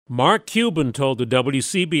Mark Cuban told the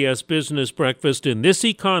WCBS Business Breakfast, in this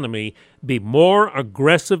economy, be more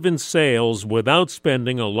aggressive in sales without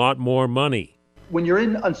spending a lot more money. When you're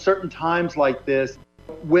in uncertain times like this,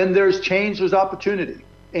 when there's change, there's opportunity.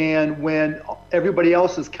 And when everybody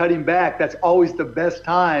else is cutting back, that's always the best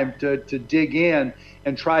time to dig in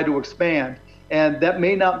and try to expand. And that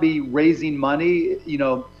may not be raising money,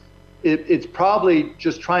 it's probably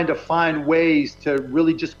just trying to find ways to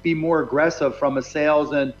really just be more aggressive from a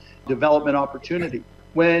sales and development opportunity.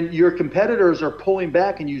 When your competitors are pulling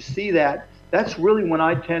back and you see that, that's really when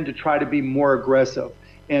I tend to try to be more aggressive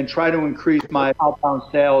and try to increase my outbound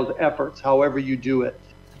sales efforts, however you do it,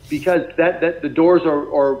 because that the doors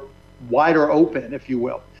are wider open, if you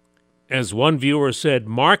will. As one viewer said,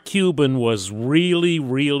 Mark Cuban was really,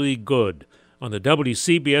 really good. On the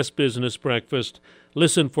WCBS Business Breakfast,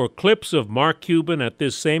 listen for clips of Mark Cuban at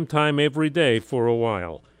this same time every day for a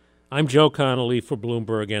while. I'm Joe Connolly for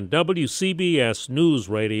Bloomberg and WCBS News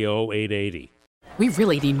Radio 880. We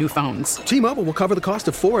really need new phones. T-Mobile will cover the cost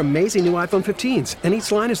of 4 amazing new iPhone 15s, and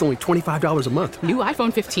each line is only $25 a month. New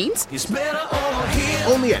iPhone 15s? It's better over here.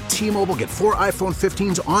 Only at T-Mobile, get 4 iPhone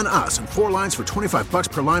 15s on us and 4 lines for $25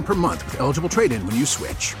 per line per month with eligible trade-in when you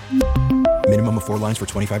switch. Minimum of 4 lines for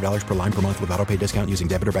 $25 per line per month with autopay discount using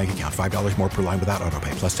debit or bank account. $5 more per line without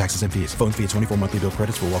autopay, plus taxes and fees. Phone fee at 24 monthly bill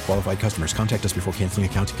credits for well-qualified customers. Contact us before canceling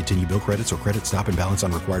account to continue bill credits or credit stop and balance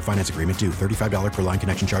on required finance agreement due. $35 per line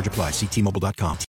connection charge applies. See T-Mobile.com.